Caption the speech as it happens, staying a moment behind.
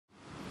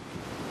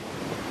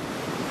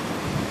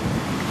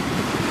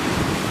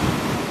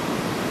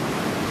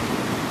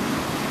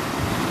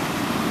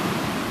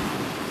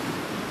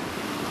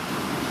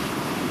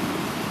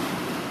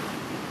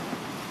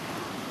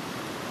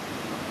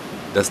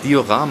Das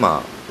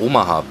Diorama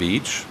Omaha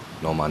Beach,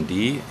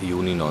 Normandie,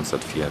 Juni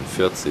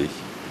 1944,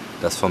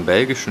 das vom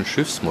belgischen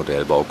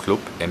Schiffsmodellbau Club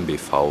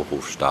MBV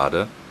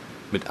Hofstade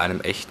mit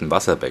einem echten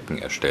Wasserbecken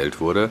erstellt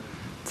wurde,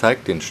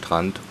 zeigt den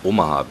Strand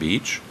Omaha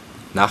Beach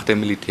nach der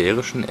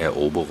militärischen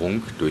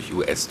Eroberung durch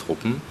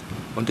US-Truppen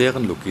und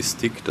deren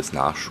Logistik des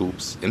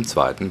Nachschubs im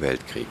Zweiten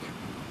Weltkrieg.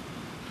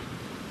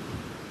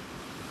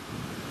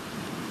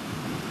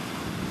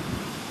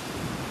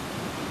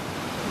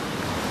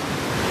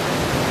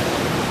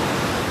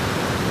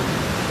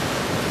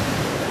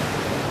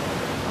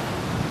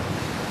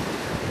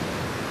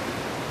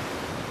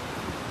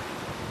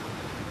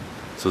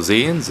 Zu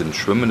sehen sind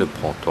schwimmende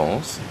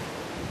Pontons,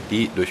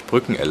 die durch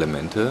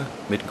Brückenelemente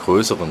mit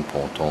größeren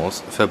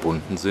Pontons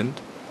verbunden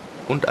sind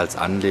und als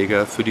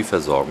Anleger für die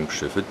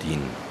Versorgungsschiffe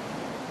dienen.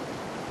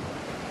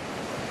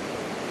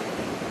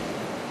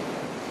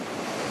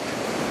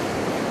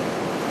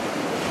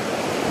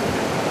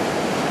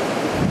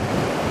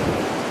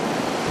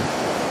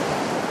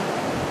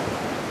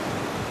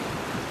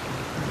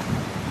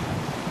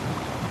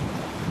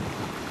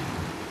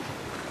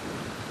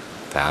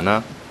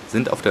 Ferner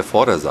sind auf der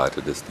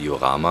Vorderseite des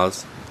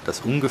Dioramas,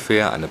 das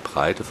ungefähr eine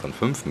Breite von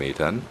 5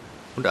 Metern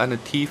und eine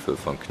Tiefe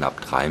von knapp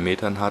 3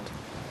 Metern hat,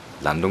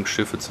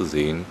 Landungsschiffe zu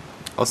sehen,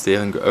 aus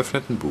deren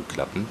geöffneten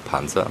Bugklappen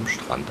Panzer am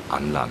Strand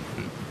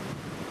anlanden